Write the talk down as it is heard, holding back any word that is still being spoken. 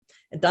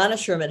And Donna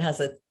Schuurman has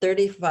a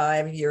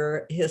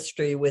 35-year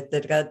history with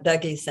the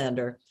Dougy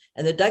Center.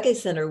 And the Dougy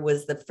Center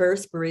was the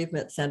first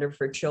bereavement center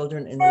for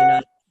children in the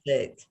United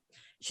States.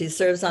 She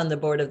serves on the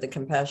board of the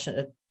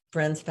Compassionate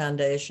Friends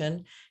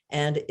Foundation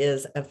and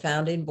is a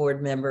founding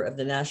board member of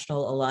the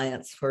National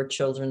Alliance for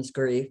Children's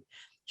Grief.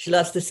 She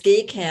loves to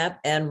ski, camp,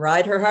 and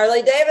ride her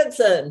Harley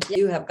Davidson.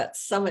 You have got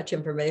so much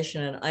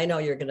information, and I know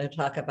you're going to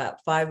talk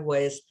about 5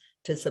 ways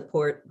to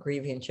support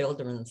grieving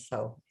children.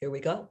 So here we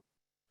go.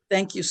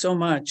 Thank you so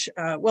much.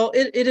 Well,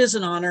 it is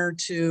an honor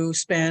to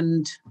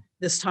spend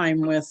this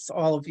time with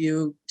all of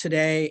you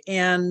today.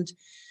 And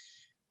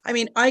I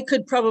mean, I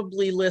could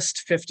probably list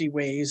 50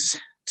 ways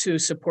to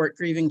support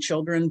grieving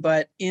children,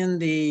 but in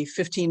the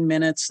 15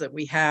 minutes that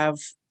we have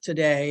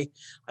today,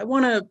 I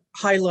want to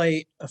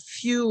highlight a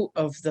few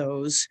of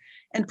those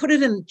and put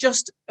it in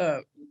just a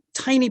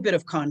tiny bit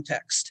of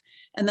context.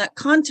 And that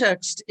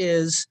context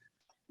is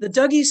the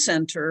Dougy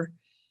Center,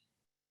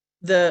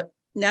 the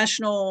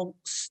National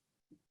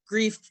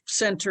Grief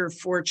Center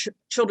for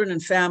Children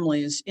and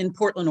Families in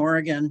Portland,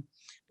 Oregon,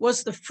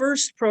 was the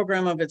first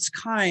program of its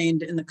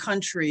kind in the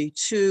country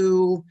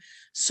to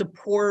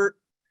support,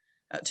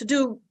 to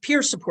do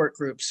peer support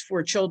groups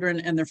for children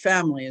and their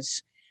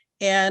families.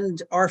 And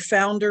our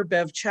founder,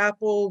 Bev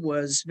Chappell,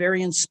 was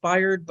very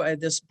inspired by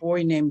this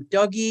boy named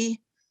Dougy,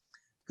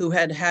 who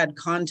had had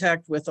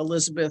contact with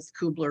Elizabeth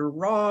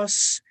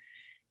Kubler-Ross,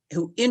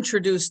 who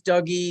introduced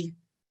Dougy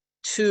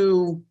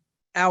to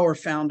our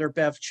founder,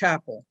 Bev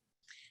Chappell.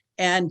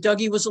 And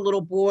Dougy was a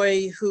little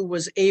boy who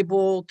was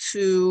able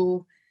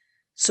to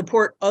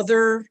support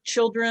other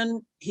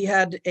children. He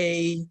had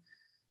a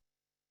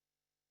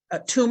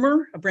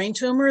tumor, a brain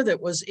tumor that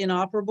was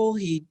inoperable.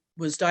 He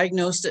was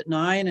diagnosed at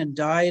 9 and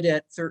died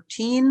at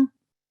 13.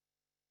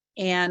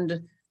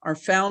 And our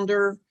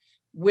founder,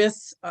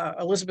 with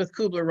Elizabeth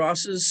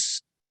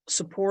Kubler-Ross's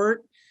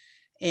support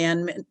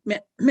and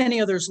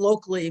many others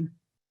locally,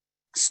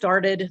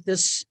 started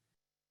this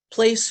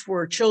place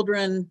for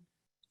children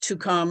to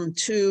come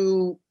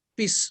to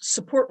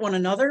support one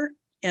another,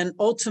 and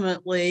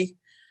ultimately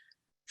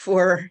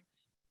for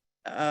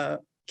can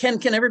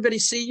everybody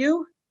see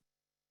you?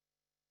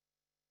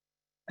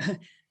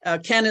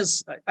 Ken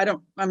is,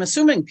 I'm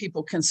assuming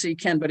people can see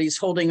Ken, but he's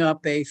holding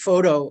up a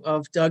photo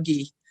of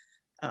Dougy.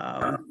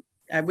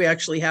 We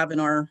actually have in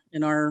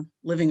our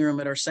living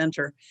room at our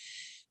center.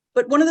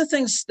 But one of the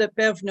things that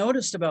Bev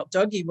noticed about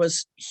Dougy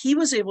was he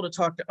was able to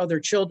talk to other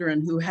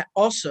children who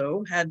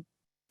also had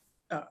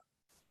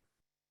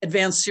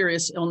advanced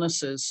serious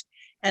illnesses,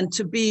 and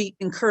to be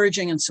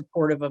encouraging and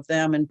supportive of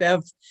them. And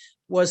Bev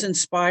was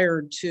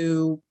inspired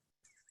to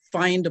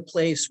find a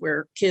place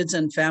where kids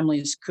and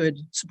families could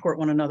support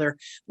one another.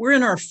 We're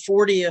in our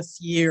 40th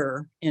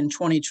year in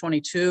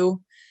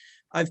 2022.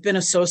 I've been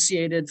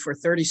associated for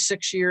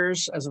 36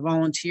 years as a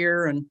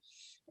volunteer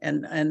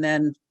and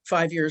then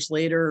 5 years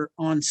later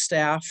on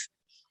staff.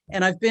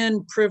 And I've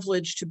been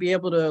privileged to be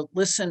able to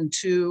listen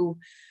to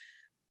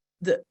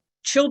the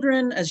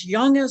children as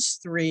young as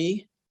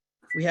 3.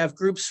 We have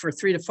groups for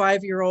 3 to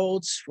 5 year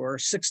olds, for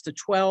 6 to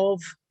 12.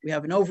 We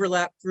have an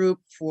overlap group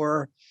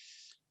for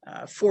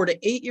 4 to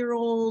 8 year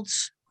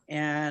olds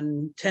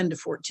and 10 to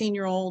 14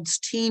 year olds,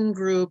 teen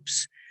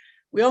groups.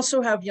 We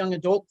also have young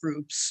adult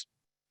groups,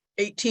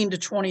 18 to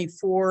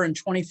 24 and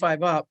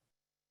 25 up.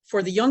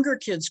 For the younger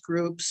kids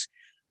groups,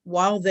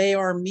 while they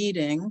are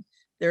meeting,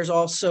 there's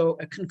also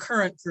a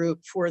concurrent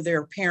group for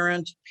their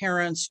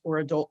parents, or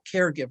adult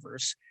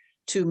caregivers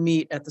to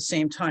meet at the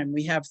same time.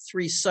 We have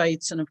 3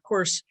 sites, and of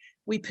course,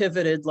 we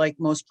pivoted, like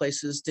most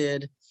places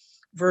did,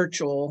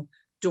 virtual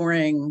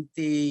during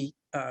the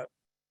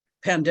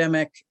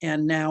pandemic,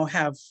 and now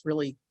have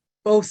really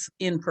both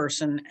in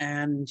person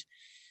and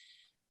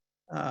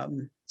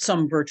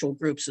some virtual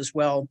groups as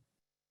well.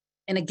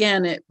 And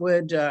again, it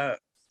would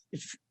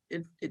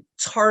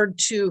it's hard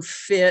to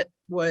fit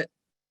what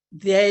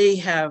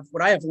I have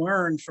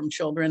learned from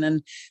children.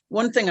 And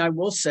one thing I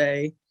will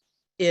say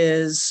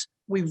is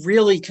we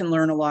really can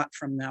learn a lot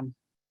from them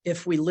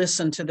if we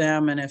listen to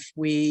them and if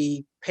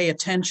we pay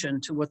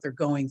attention to what they're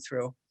going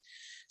through.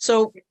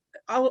 So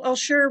I'll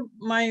share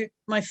my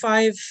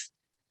 5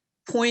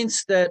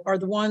 points that are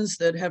the ones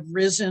that have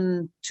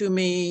risen to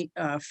me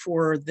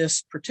for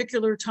this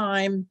particular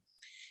time.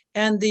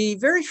 And the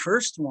very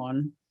first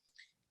one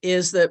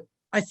is that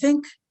I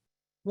think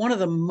one of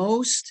the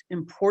most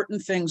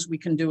important things we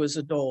can do as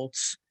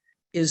adults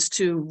is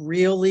to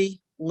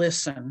really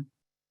listen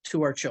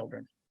to our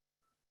children.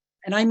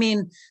 And I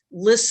mean,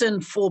 listen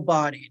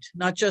full-bodied,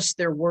 not just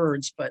their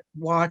words, but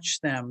watch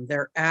them,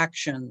 their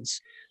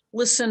actions,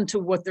 listen to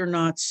what they're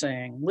not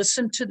saying,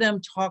 listen to them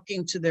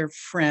talking to their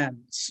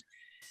friends.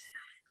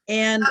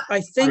 And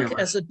I think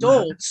as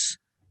adults,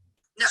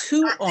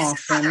 too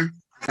often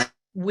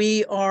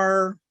we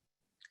are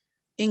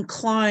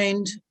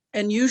inclined,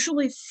 and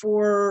usually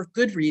for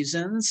good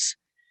reasons,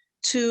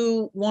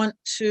 to want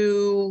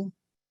to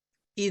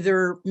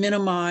either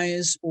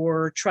minimize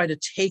or try to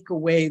take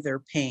away their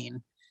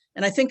pain.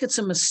 And I think it's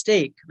a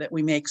mistake that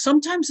we make.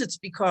 Sometimes it's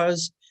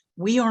because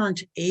we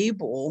aren't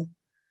able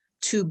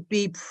to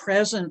be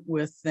present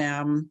with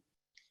them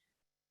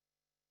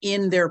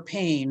in their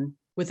pain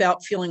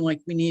without feeling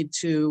like we need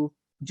to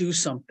do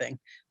something.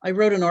 I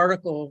wrote an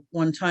article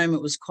one time,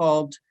 it was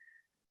called,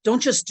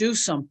 "Don't Just Do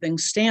Something,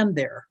 Stand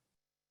There."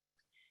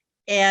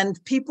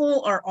 And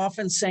people are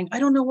often saying, I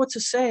don't know what to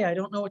say. I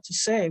don't know what to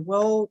say.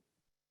 Well,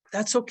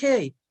 that's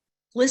okay.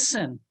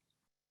 Listen,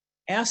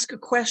 ask a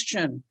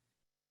question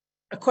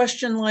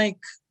like,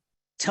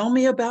 tell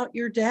me about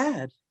your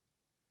dad.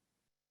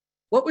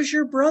 What was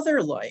your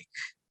brother like?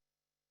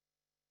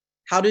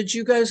 How did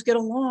you guys get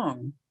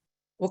along?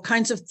 What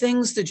kinds of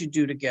things did you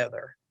do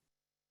together?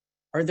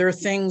 Are there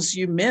things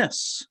you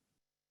miss?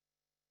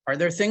 Are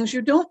there things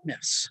you don't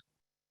miss?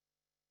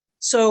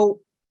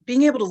 So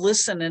being able to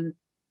listen, and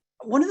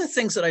one of the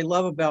things that I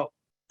love about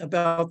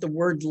the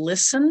word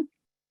listen,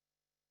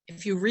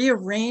 if you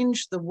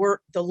rearrange the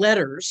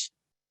letters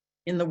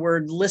in the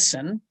word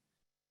listen,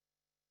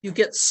 you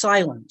get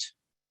silent.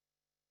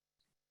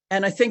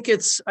 And I think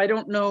I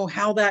don't know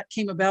how that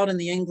came about in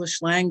the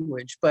English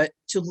language, but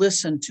to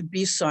listen, to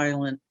be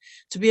silent,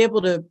 to be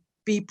able to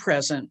be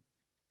present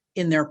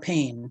in their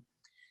pain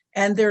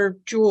and their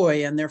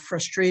joy and their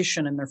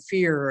frustration and their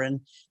fear.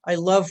 And I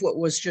love what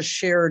was just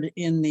shared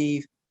in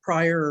the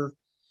prior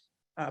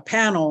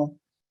panel,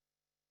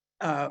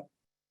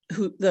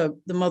 who the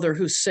mother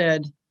who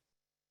said,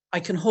 I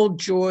can hold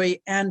joy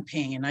and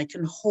pain. I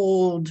can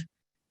hold,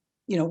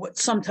 what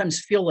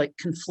sometimes feel like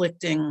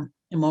conflicting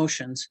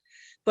emotions.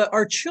 But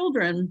our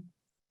children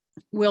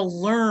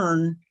will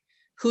learn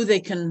who they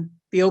can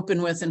be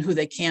open with and who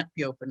they can't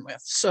be open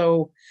with.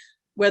 So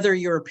whether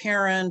you're a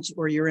parent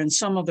or you're in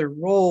some other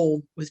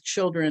role with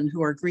children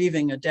who are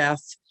grieving a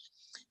death,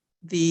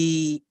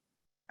 the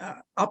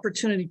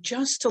opportunity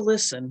just to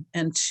listen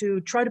and to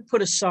try to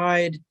put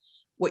aside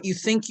what you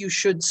think you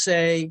should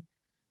say,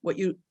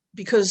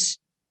 because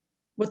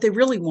what they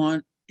really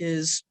want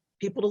is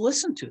people to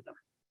listen to them.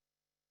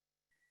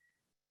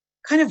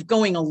 Kind of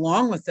going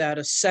along with that,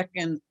 a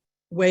second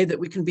way that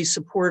we can be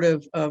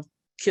supportive of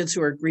kids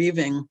who are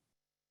grieving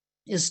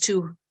is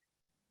to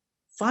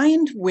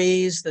find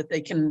ways that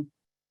they can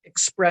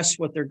express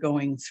what they're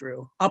going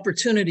through,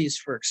 opportunities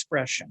for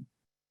expression.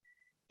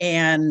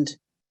 And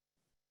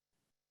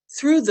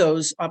through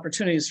those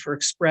opportunities for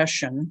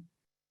expression,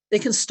 they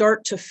can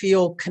start to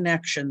feel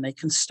connection. They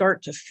can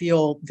start to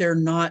feel they're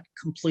not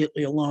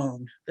completely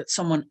alone, that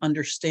someone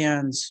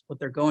understands what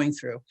they're going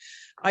through.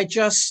 I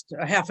just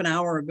a half an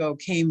hour ago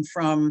came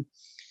from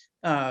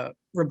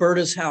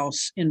Roberta's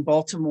house in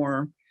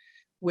Baltimore,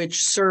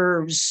 which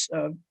serves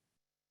a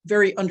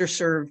very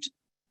underserved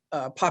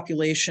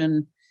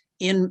population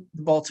in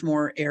the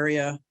Baltimore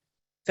area,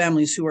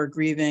 families who are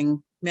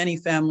grieving, many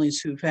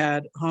families who've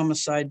had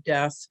homicide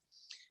death.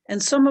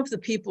 And some of the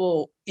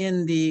people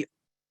in the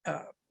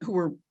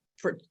who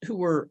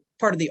were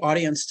part of the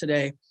audience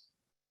today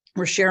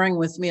were sharing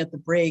with me at the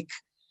break,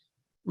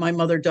 my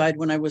mother died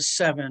when I was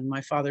 7, my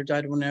father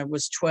died when I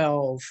was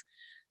 12.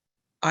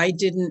 I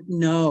didn't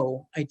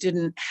know, I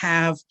didn't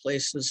have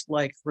places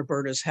like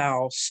Roberta's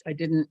house. I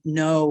didn't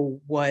know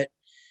that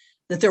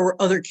there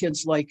were other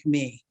kids like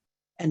me.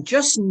 And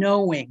just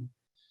knowing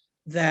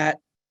that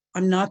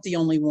I'm not the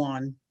only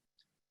one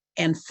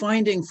and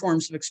finding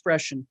forms of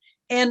expression.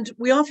 And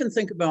we often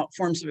think about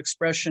forms of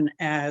expression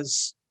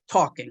as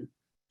talking.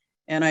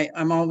 And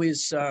I'm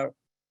always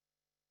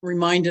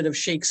reminded of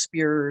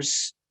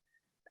Shakespeare's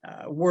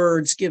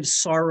words, give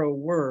sorrow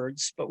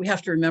words, but we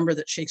have to remember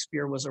that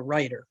Shakespeare was a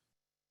writer.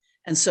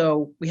 And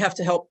so we have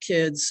to help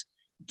kids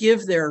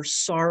give their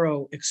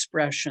sorrow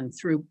expression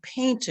through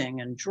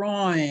painting and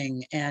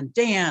drawing and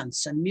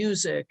dance and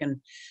music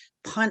and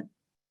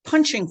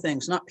punching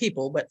things, not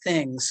people, but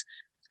things,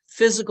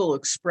 physical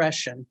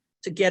expression,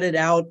 to get it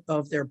out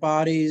of their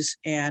bodies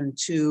and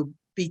to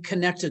be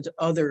connected to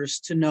others,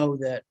 to know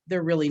that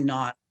they're really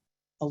not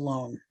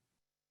alone.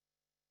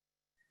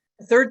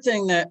 The third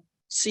thing that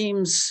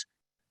seems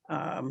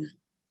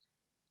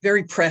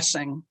very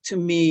pressing to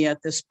me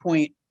at this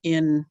point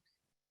in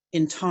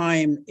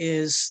time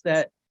is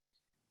that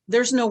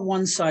there's no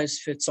one size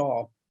fits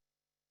all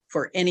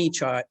for any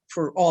child,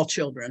 for all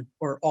children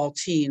or all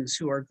teens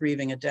who are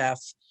grieving a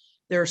death.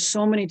 There are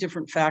so many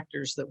different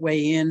factors that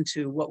weigh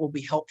into what will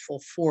be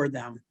helpful for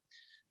them.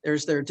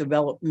 There's their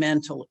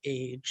developmental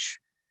age,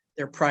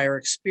 their prior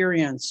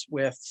experience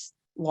with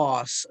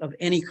loss of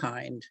any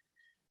kind,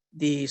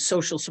 the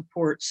social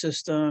support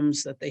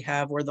systems that they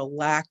have or the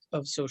lack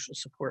of social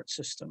support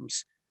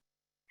systems,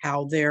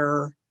 how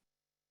their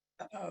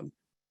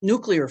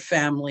nuclear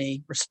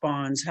family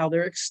responds, how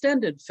their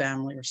extended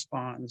family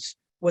responds,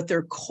 what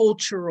their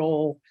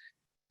cultural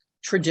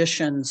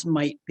traditions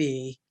might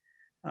be,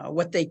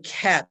 what they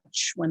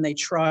catch when they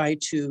try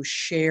to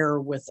share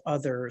with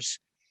others.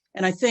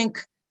 And I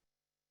think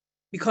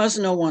because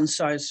no one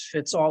size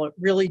fits all, it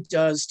really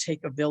does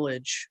take a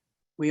village.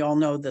 We all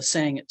know the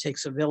saying, it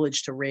takes a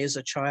village to raise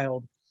a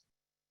child.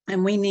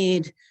 And we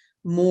need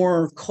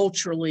more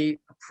culturally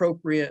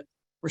appropriate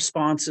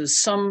responses.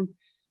 Some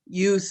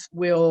youth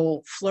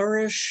will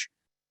flourish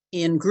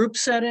in group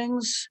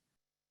settings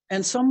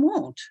and some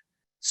won't.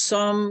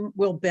 Some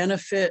will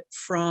benefit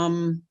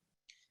from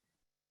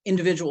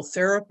individual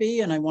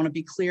therapy. And I want to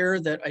be clear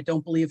that I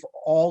don't believe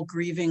all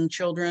grieving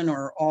children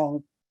or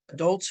all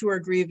adults who are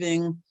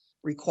grieving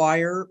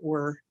require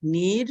or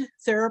need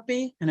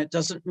therapy. And it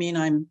doesn't mean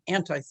I'm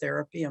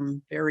anti-therapy.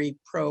 I'm very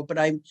pro, but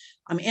I'm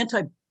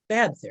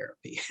anti-bad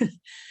therapy.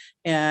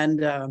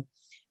 And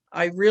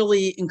I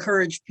really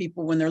encourage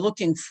people when they're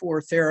looking for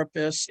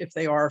therapists, if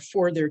they are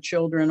for their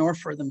children or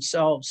for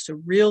themselves, to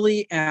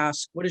really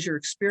ask, what is your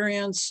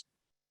experience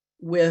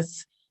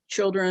with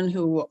children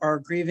who are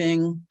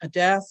grieving a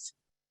death?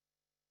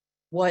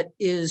 What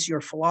is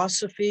your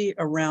philosophy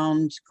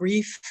around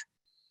grief?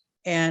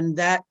 And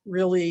that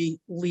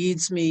really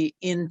leads me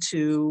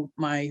into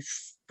my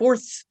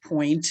fourth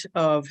point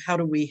of how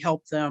do we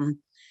help them?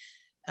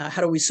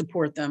 How do we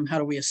support them? How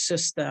do we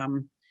assist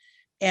them?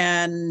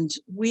 And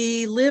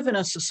we live in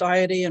a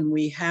society, and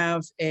we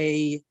have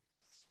at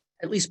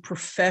least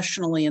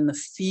professionally in the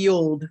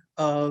field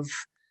of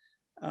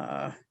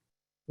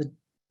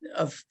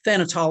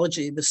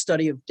thanatology, the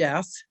study of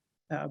death,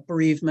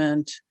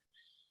 bereavement,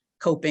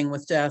 coping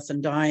with death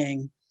and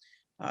dying.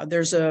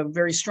 There's a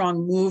very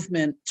strong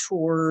movement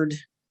toward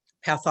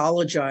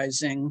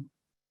pathologizing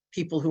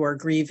people who are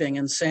grieving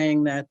and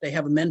saying that they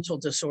have a mental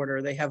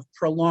disorder, they have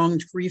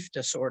prolonged grief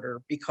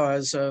disorder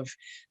because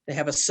they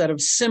have a set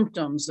of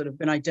symptoms that have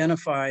been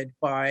identified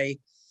by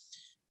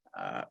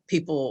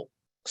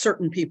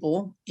certain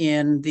people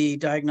in the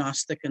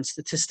Diagnostic and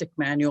Statistic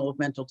Manual of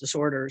Mental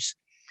Disorders.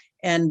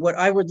 And what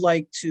I would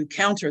like to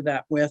counter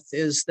that with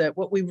is that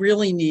what we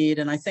really need,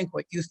 and I think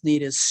what youth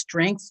need, is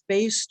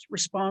strength-based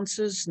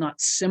responses,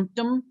 not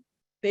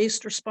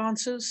symptom-based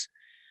responses.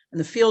 And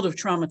the field of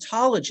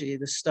traumatology,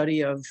 the study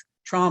of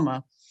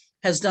trauma,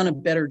 has done a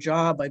better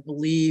job, I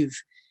believe,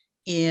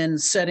 in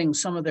setting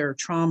some of their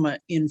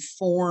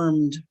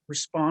trauma-informed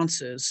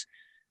responses,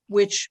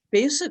 which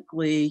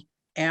basically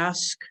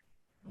ask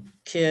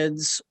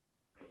kids,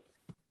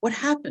 what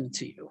happened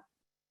to you?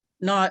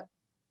 Not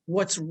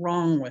what's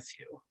wrong with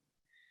you.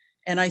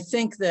 And I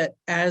think that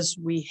as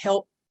we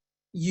help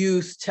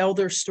youth tell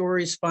their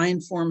stories,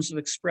 find forms of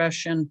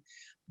expression,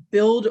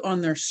 build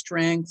on their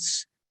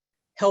strengths,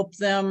 help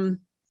them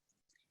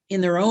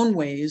in their own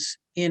ways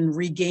in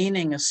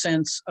regaining a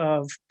sense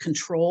of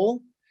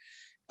control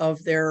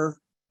of their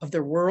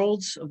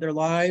worlds, of their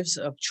lives,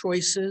 of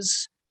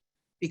choices,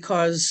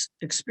 because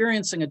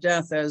experiencing a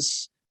death,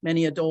 as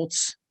many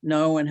adults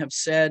know and have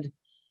said,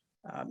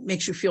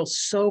 makes you feel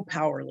so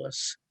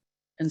powerless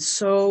and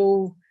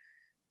so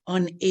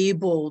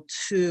unable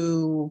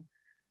to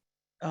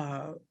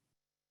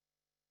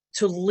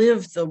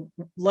live the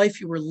life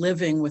you were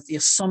living with the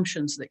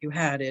assumptions that you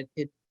had.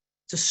 It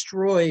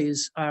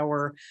destroys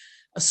our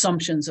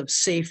assumptions of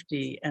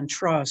safety and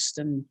trust,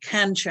 and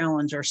can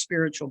challenge our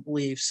spiritual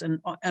beliefs,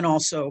 and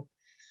also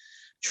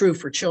true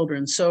for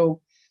children.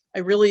 So I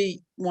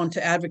really want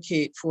to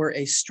advocate for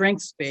a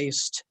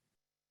strengths-based,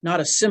 not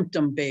a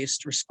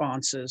symptom-based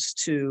responses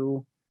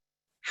to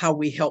how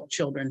we help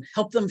children,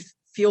 help them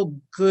feel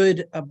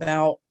good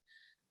about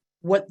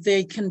what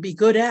they can be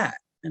good at,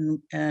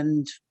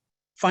 and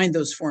find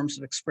those forms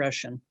of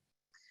expression.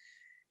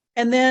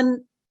 And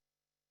then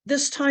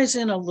this ties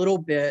in a little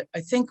bit. I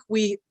think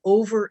we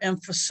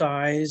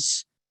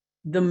overemphasize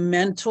the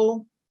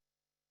mental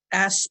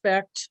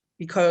aspect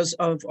because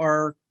of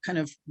our kind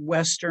of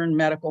Western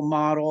medical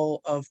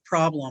model of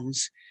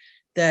problems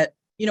that,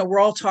 we're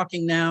all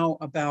talking now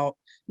about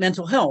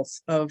mental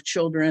health of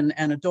children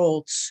and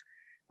adults,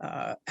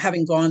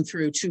 having gone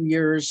through 2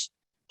 years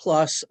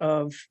plus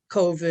of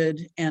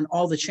COVID and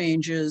all the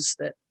changes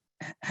that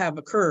have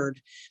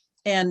occurred.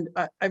 And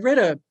I read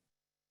a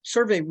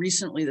survey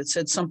recently that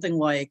said something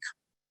like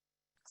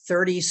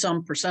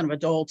 30% of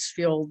adults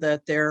feel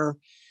that their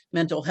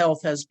mental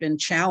health has been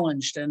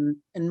challenged. And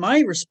my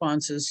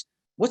response is,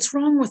 what's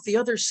wrong with the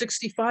other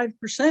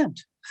 65%?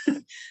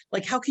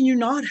 Like, how can you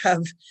not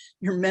have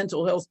your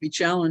mental health be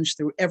challenged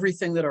through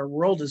everything that our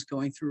world is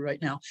going through right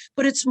now?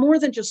 But it's more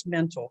than just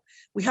mental.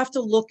 We have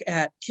to look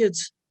at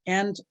kids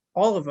and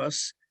all of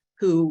us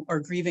who are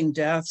grieving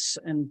deaths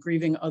and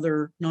grieving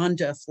other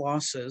non-death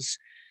losses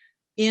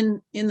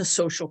in the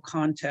social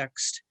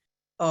context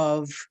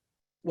of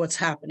what's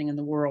happening in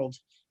the world,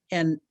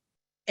 and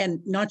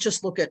not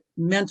just look at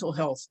mental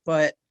health,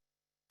 but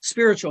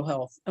spiritual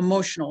health,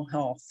 emotional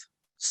health,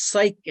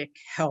 psychic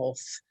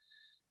health,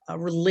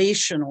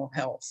 relational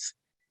health.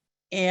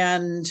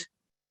 And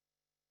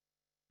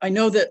I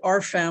know that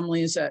our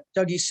families at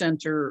Dougy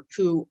Center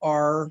who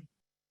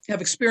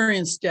have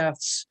experienced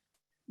deaths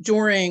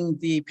during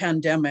the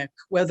pandemic,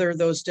 whether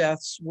those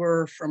deaths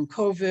were from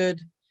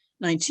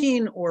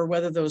COVID-19 or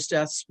whether those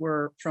deaths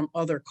were from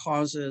other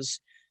causes,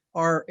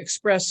 are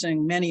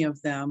expressing, many of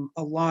them,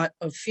 a lot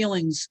of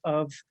feelings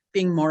of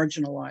being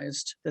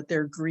marginalized, that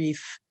their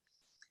grief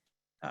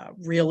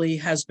really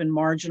has been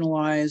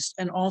marginalized,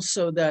 and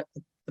also that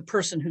the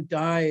person who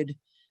died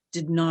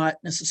did not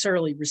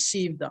necessarily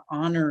receive the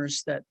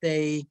honors that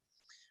they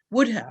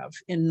would have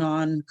in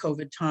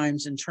non-COVID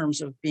times in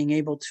terms of being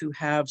able to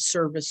have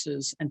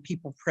services and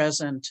people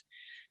present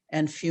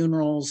and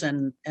funerals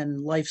and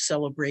life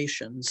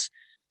celebrations.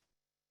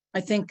 I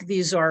think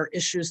these are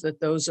issues that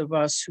those of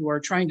us who are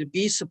trying to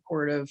be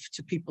supportive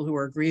to people who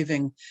are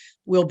grieving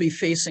will be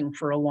facing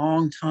for a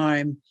long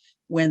time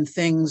when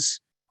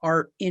things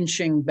are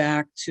inching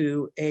back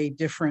to a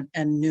different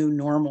and new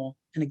normal.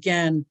 And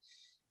again,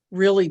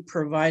 really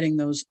providing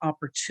those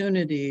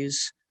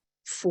opportunities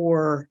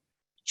for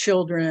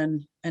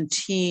children and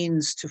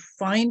teens to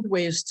find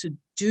ways to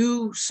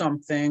do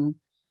something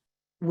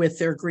with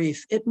their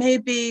grief. It may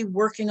be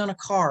working on a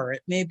car,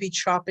 it may be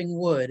chopping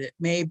wood, it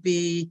may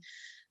be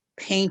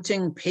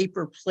painting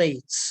paper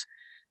plates.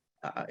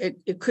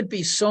 It could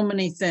be so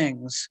many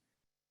things,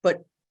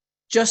 but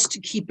just to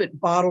keep it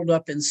bottled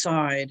up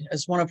inside,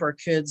 as one of our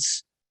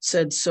kids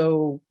said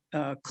so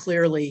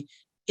clearly,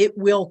 it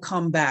will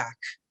come back.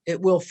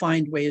 It will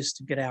find ways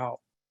to get out.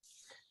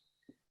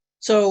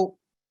 So,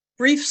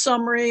 brief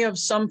summary of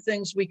some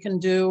things we can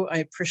do. I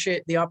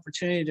appreciate the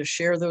opportunity to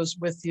share those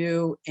with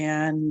you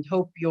and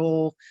hope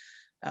you'll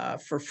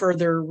for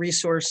further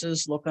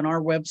resources, look on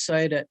our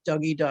website at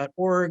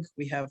dougy.org.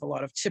 We have a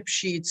lot of tip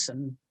sheets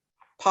and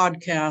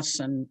podcasts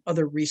and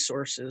other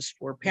resources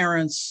for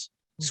parents,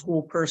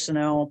 school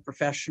personnel,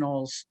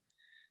 professionals,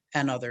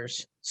 and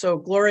others. So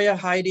Gloria,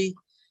 Heidi,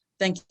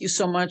 thank you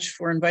so much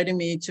for inviting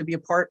me to be a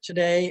part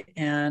today.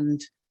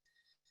 And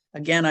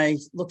again, I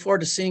look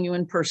forward to seeing you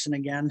in person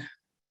again.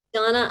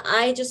 Donna,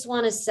 I just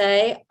want to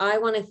say, I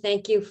want to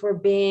thank you for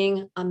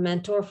being a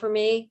mentor for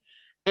me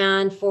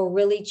and for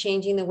really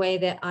changing the way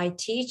that I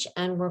teach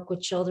and work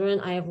with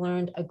children. I have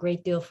learned a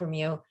great deal from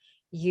you.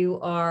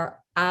 You are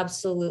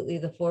absolutely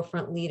the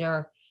forefront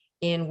leader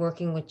in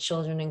working with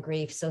children in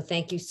grief. So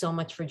thank you so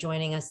much for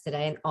joining us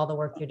today and all the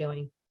work you're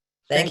doing.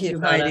 Thank you,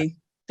 Donna. Heidi.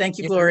 Thank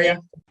you, You're Gloria.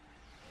 amazing.